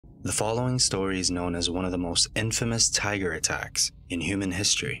The following story is known as one of the most infamous tiger attacks in human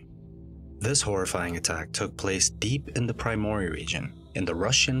history. This horrifying attack took place deep in the Primorye region, in the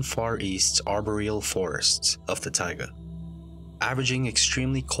Russian Far East's arboreal forests of the taiga. Averaging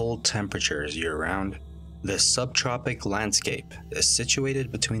extremely cold temperatures year-round, this subtropic landscape is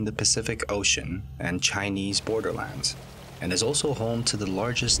situated between the Pacific Ocean and Chinese borderlands, and is also home to the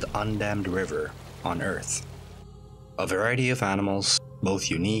largest undammed river on Earth. A variety of animals,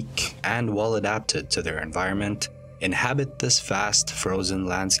 both unique and well adapted to their environment, inhabit this vast frozen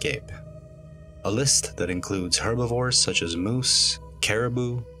landscape. A list that includes herbivores such as moose,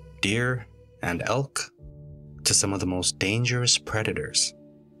 caribou, deer, and elk, to some of the most dangerous predators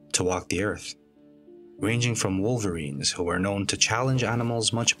to walk the earth, ranging from wolverines who are known to challenge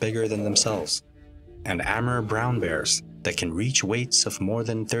animals much bigger than themselves, and Amur brown bears that can reach weights of more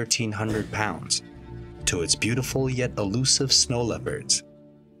than 1,300 pounds, to its beautiful yet elusive snow leopards.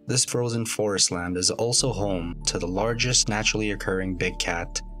 This frozen forest land is also home to the largest naturally occurring big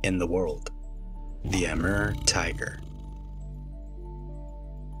cat in the world, the Amur tiger.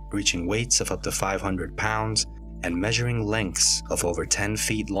 Reaching weights of up to 500 pounds and measuring lengths of over 10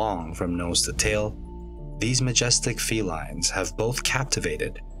 feet long from nose to tail, these majestic felines have both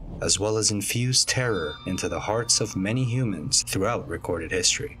captivated as well as infused terror into the hearts of many humans throughout recorded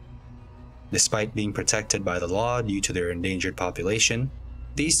history. Despite being protected by the law due to their endangered population,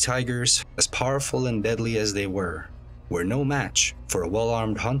 these tigers, as powerful and deadly as they were no match for a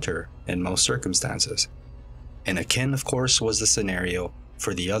well-armed hunter in most circumstances. And akin, of course, was the scenario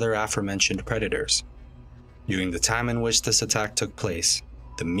for the other aforementioned predators. During the time in which this attack took place,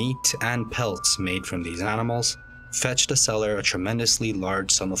 the meat and pelts made from these animals fetched a seller a tremendously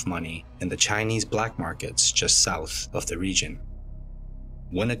large sum of money in the Chinese black markets just south of the region.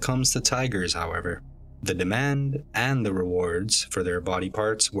 When it comes to tigers, however, the demand and the rewards for their body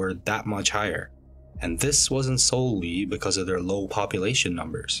parts were that much higher, and this wasn't solely because of their low population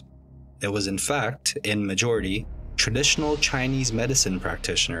numbers. It was in fact, in majority, traditional Chinese medicine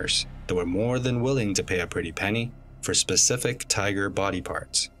practitioners that were more than willing to pay a pretty penny for specific tiger body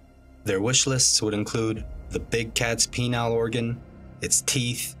parts. Their wish lists would include the big cat's penile organ, its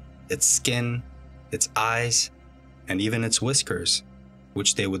teeth, its skin, its eyes, and even its whiskers,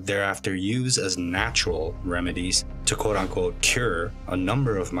 which they would thereafter use as natural remedies to quote-unquote cure a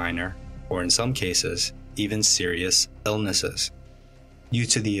number of minor, or in some cases, even serious illnesses. Due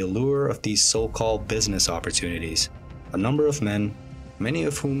to the allure of these so-called business opportunities, a number of men, many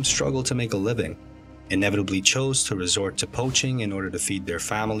of whom struggled to make a living, inevitably chose to resort to poaching in order to feed their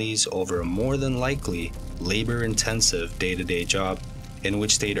families over a more than likely labor-intensive day-to-day job in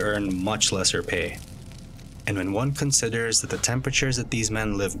which they'd earn much lesser pay. And when one considers that the temperatures that these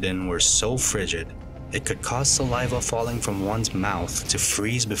men lived in were so frigid, it could cause saliva falling from one's mouth to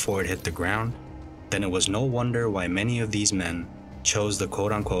freeze before it hit the ground, then it was no wonder why many of these men chose the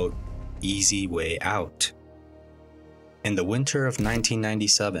quote-unquote easy way out. In the winter of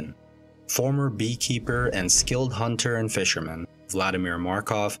 1997, former beekeeper and skilled hunter and fisherman Vladimir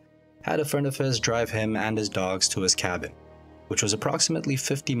Markov had a friend of his drive him and his dogs to his cabin, which was approximately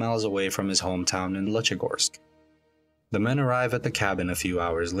 50 miles away from his hometown in Luchegorsk. The men arrive at the cabin a few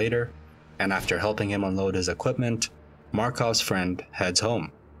hours later, and after helping him unload his equipment, Markov's friend heads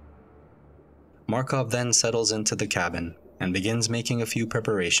home. Markov then settles into the cabin and begins making a few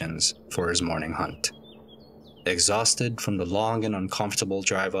preparations for his morning hunt. Exhausted from the long and uncomfortable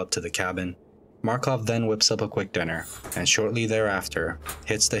drive up to the cabin, Markov then whips up a quick dinner and shortly thereafter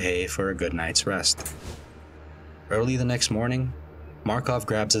hits the hay for a good night's rest. Early the next morning, Markov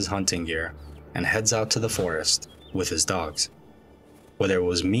grabs his hunting gear and heads out to the forest with his dogs. Whether it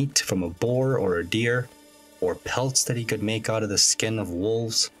was meat from a boar or a deer, or pelts that he could make out of the skin of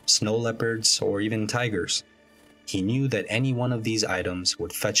wolves, snow leopards, or even tigers, he knew that any one of these items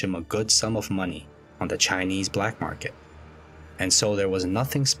would fetch him a good sum of money on the Chinese black market. And so there was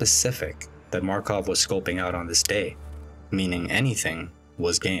nothing specific that Markov was scoping out on this day, meaning anything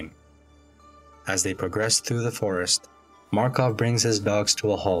was game. As they progress through the forest, Markov brings his dogs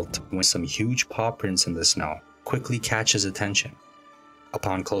to a halt when some huge paw prints in the snow quickly catch his attention.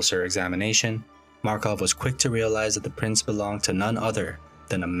 Upon closer examination, Markov was quick to realize that the prints belonged to none other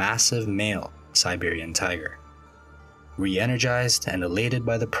than a massive male Siberian tiger. Re-energized and elated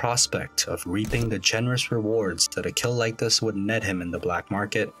by the prospect of reaping the generous rewards that a kill like this would net him in the black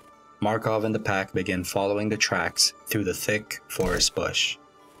market, Markov and the pack began following the tracks through the thick forest bush.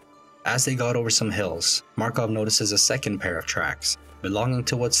 As they got over some hills, Markov notices a second pair of tracks, belonging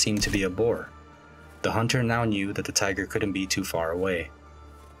to what seemed to be a boar. The hunter now knew that the tiger couldn't be too far away.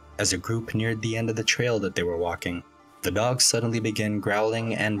 As the group neared the end of the trail that they were walking, The dogs suddenly begin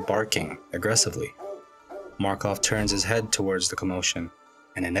growling and barking aggressively. Markov turns his head towards the commotion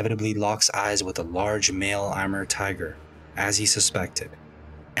and inevitably locks eyes with a large male armored tiger, as he suspected,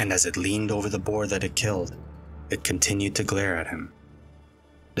 and as it leaned over the boar that it killed, it continued to glare at him.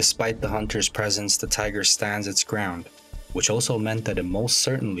 Despite the hunter's presence, the tiger stands its ground, which also meant that it most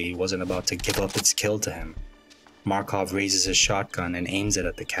certainly wasn't about to give up its kill to him. Markov raises his shotgun and aims it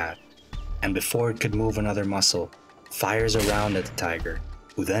at the cat, and before it could move another muscle, fires a round at the tiger,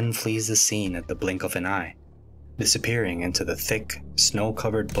 who then flees the scene at the blink of an eye, disappearing into the thick,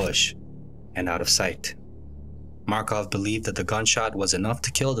 snow-covered bush and out of sight. Markov believed that the gunshot was enough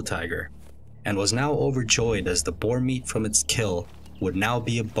to kill the tiger, and was now overjoyed as the boar meat from its kill would now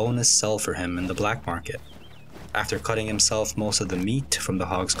be a bonus sell for him in the black market. After cutting himself most of the meat from the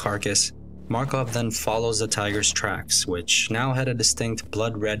hog's carcass, Markov then follows the tiger's tracks, which now had a distinct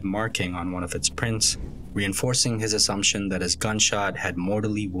blood-red marking on one of its prints, reinforcing his assumption that his gunshot had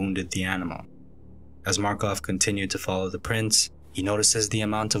mortally wounded the animal. As Markov continued to follow the prints, he notices the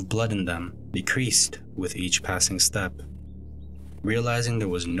amount of blood in them decreased with each passing step. Realizing there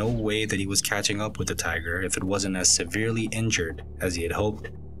was no way that he was catching up with the tiger if it wasn't as severely injured as he had hoped,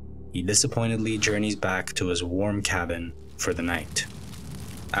 he disappointedly journeys back to his warm cabin for the night.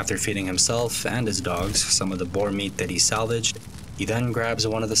 After feeding himself and his dogs some of the boar meat that he salvaged, he then grabs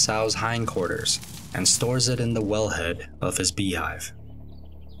one of the sow's hindquarters and stores it in the wellhead of his beehive.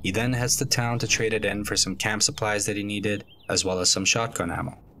 He then heads to town to trade it in for some camp supplies that he needed, as well as some shotgun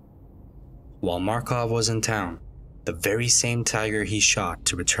ammo. While Markov was in town, the very same tiger he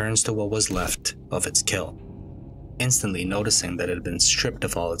shot returns to what was left of its kill, instantly noticing that it had been stripped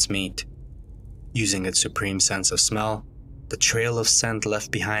of all its meat. Using its supreme sense of smell, the trail of scent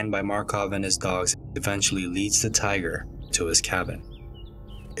left behind by Markov and his dogs eventually leads the tiger to his cabin.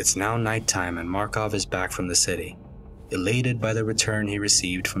 It's now nighttime and Markov is back from the city, elated by the return he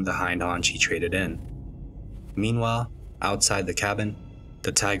received from the hind haunch he traded in. Meanwhile, outside the cabin,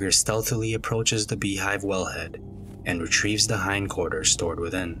 the tiger stealthily approaches the beehive wellhead and retrieves the hindquarters stored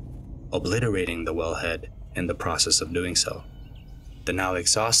within, obliterating the wellhead in the process of doing so. The now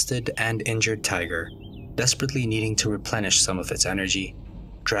exhausted and injured tiger, desperately needing to replenish some of its energy,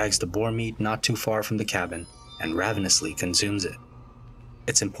 drags the boar meat not too far from the cabin and ravenously consumes it.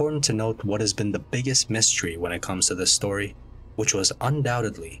 It's important to note what has been the biggest mystery when it comes to this story, which was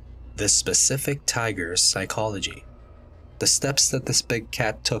undoubtedly this specific tiger's psychology. The steps that this big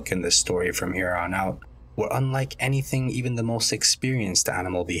cat took in this story from here on out were unlike anything even the most experienced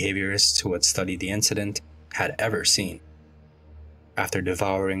animal behaviorists who had studied the incident had ever seen. After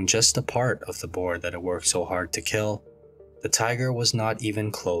devouring just a part of the boar that it worked so hard to kill, the tiger was not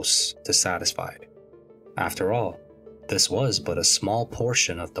even close to satisfied. After all, this was but a small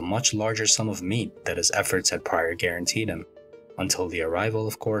portion of the much larger sum of meat that his efforts had prior guaranteed him, until the arrival,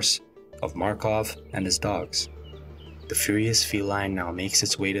 of course, of Markov and his dogs. The furious feline now makes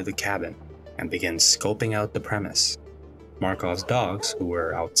its way to the cabin and begins scoping out the premise. Markov's dogs, who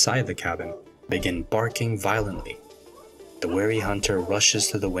were outside the cabin, begin barking violently. The wary hunter rushes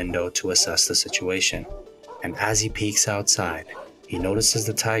to the window to assess the situation, and as he peeks outside, he notices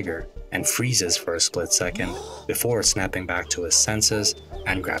the tiger and freezes for a split second before snapping back to his senses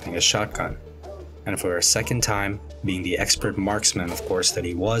and grabbing his shotgun. And for a second time, being the expert marksman of course that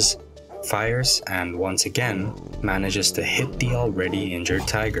he was, fires and once again manages to hit the already injured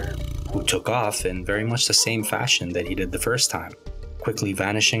tiger, who took off in very much the same fashion that he did the first time, quickly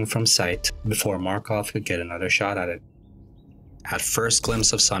vanishing from sight before Markov could get another shot at it. At first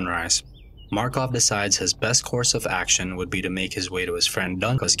glimpse of sunrise, Markov decides his best course of action would be to make his way to his friend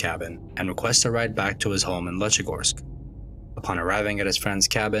Dunka's cabin and request a ride back to his home in Luchegorsk. Upon arriving at his friend's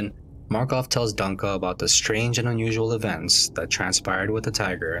cabin, Markov tells Dunka about the strange and unusual events that transpired with the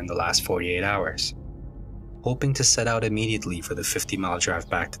tiger in the last 48 hours. Hoping to set out immediately for the 50-mile drive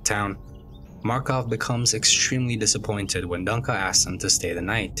back to town, Markov becomes extremely disappointed when Dunka asks him to stay the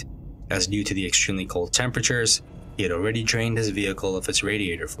night, as due to the extremely cold temperatures, he had already drained his vehicle of its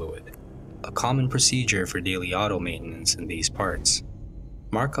radiator fluid, a common procedure for daily auto maintenance in these parts.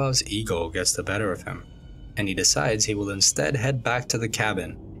 Markov's ego gets the better of him, and he decides he will instead head back to the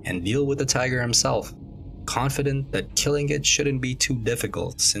cabin and deal with the tiger himself, confident that killing it shouldn't be too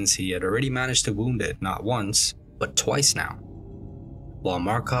difficult since he had already managed to wound it not once, but twice now. While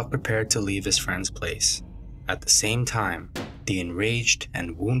Markov prepared to leave his friend's place, at the same time, the enraged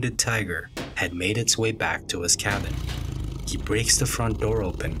and wounded tiger had made its way back to his cabin. He breaks the front door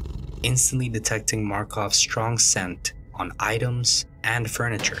open, instantly detecting Markov's strong scent on items and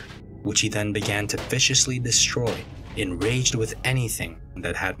furniture, which he then began to viciously destroy, enraged with anything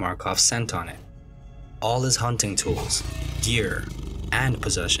that had Markov's scent on it. all his hunting tools, gear, and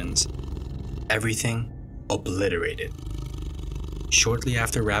possessions. Everything obliterated. Shortly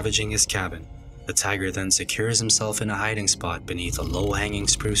after ravaging his cabin, the tiger then secures himself in a hiding spot beneath a low-hanging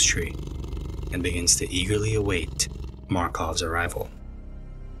spruce tree and begins to eagerly await Markov's arrival.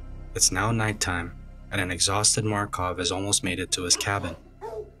 It's now nighttime, and an exhausted Markov has almost made it to his cabin.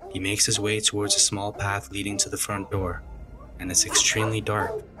 He makes his way towards a small path leading to the front door, and it's extremely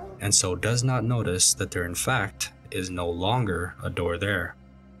dark, and so does not notice that there in fact is no longer a door there.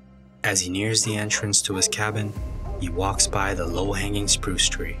 As he nears the entrance to his cabin, he walks by the low-hanging spruce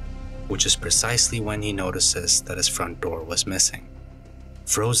tree, which is precisely when he notices that his front door was missing.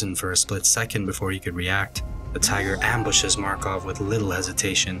 Frozen for a split second before he could react, the tiger ambushes Markov with little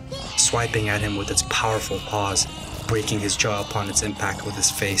hesitation, swiping at him with its powerful paws, breaking his jaw upon its impact with his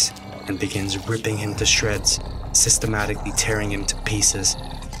face, and begins ripping him to shreds, systematically tearing him to pieces.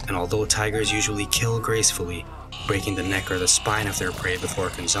 And although tigers usually kill gracefully, breaking the neck or the spine of their prey before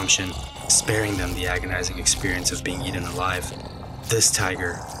consumption, sparing them the agonizing experience of being eaten alive, this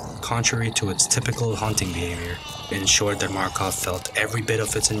tiger, contrary to its typical hunting behavior, ensured that Markov felt every bit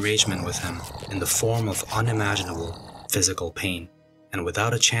of its enragement with him in the form of unimaginable physical pain. And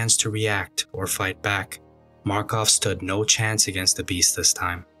without a chance to react or fight back, Markov stood no chance against the beast this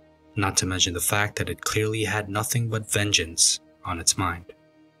time, not to mention the fact that it clearly had nothing but vengeance on its mind.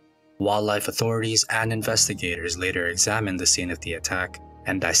 Wildlife authorities and investigators later examined the scene of the attack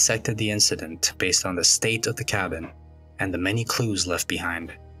and dissected the incident based on the state of the cabin and the many clues left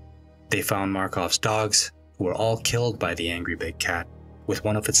behind. They found Markov's dogs, who were all killed by the angry big cat, with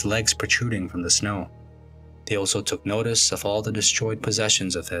one of its legs protruding from the snow. They also took notice of all the destroyed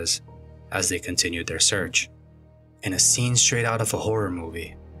possessions of his as they continued their search. In a scene straight out of a horror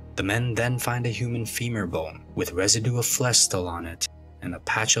movie, the men then find a human femur bone with residue of flesh still on it and a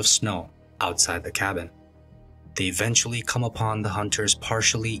patch of snow outside the cabin. They eventually come upon the hunter's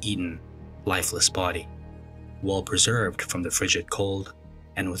partially eaten, lifeless body, well preserved from the frigid cold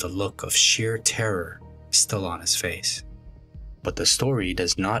and with a look of sheer terror still on his face. But the story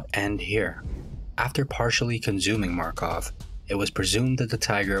does not end here. After partially consuming Markov, it was presumed that the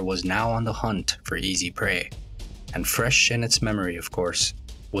tiger was now on the hunt for easy prey, and fresh in its memory, of course,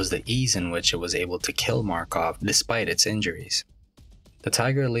 was the ease in which it was able to kill Markov despite its injuries. The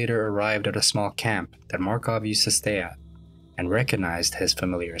tiger later arrived at a small camp that Markov used to stay at, and recognized his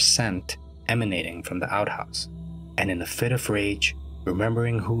familiar scent emanating from the outhouse, and in a fit of rage,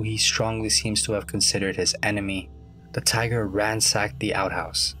 remembering who he strongly seems to have considered his enemy, the tiger ransacked the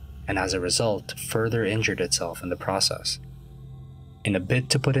outhouse, and as a result further injured itself in the process. In a bid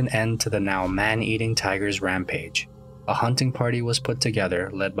to put an end to the now man-eating tiger's rampage, a hunting party was put together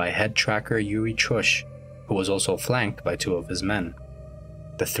led by head tracker Yuri Trush, who was also flanked by two of his men.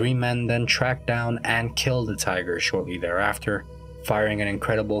 The three men then tracked down and killed the tiger shortly thereafter, firing an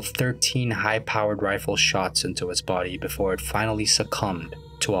incredible 13 high-powered rifle shots into its body before it finally succumbed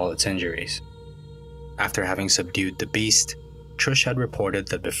to all its injuries. After having subdued the beast, Trush had reported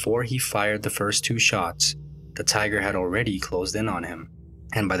that before he fired the first two shots, the tiger had already closed in on him,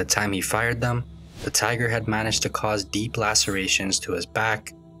 and by the time he fired them, the tiger had managed to cause deep lacerations to his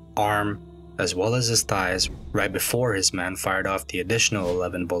back, arm, as well as his thighs right before his men fired off the additional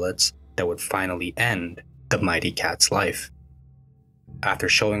 11 bullets that would finally end the mighty cat's life. After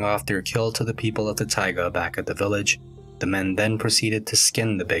showing off their kill to the people of the taiga back at the village, the men then proceeded to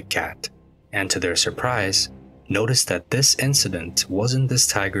skin the big cat, and to their surprise, noticed that this incident wasn't this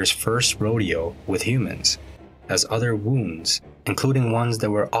tiger's first rodeo with humans, as other wounds, including ones that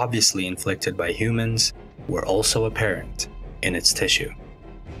were obviously inflicted by humans, were also apparent in its tissue.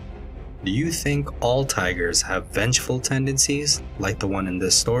 Do you think all tigers have vengeful tendencies like the one in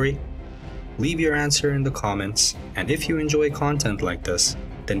this story? Leave your answer in the comments, and if you enjoy content like this,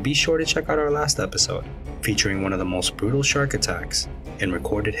 then be sure to check out our last episode, featuring one of the most brutal shark attacks in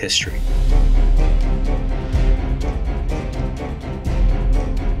recorded history.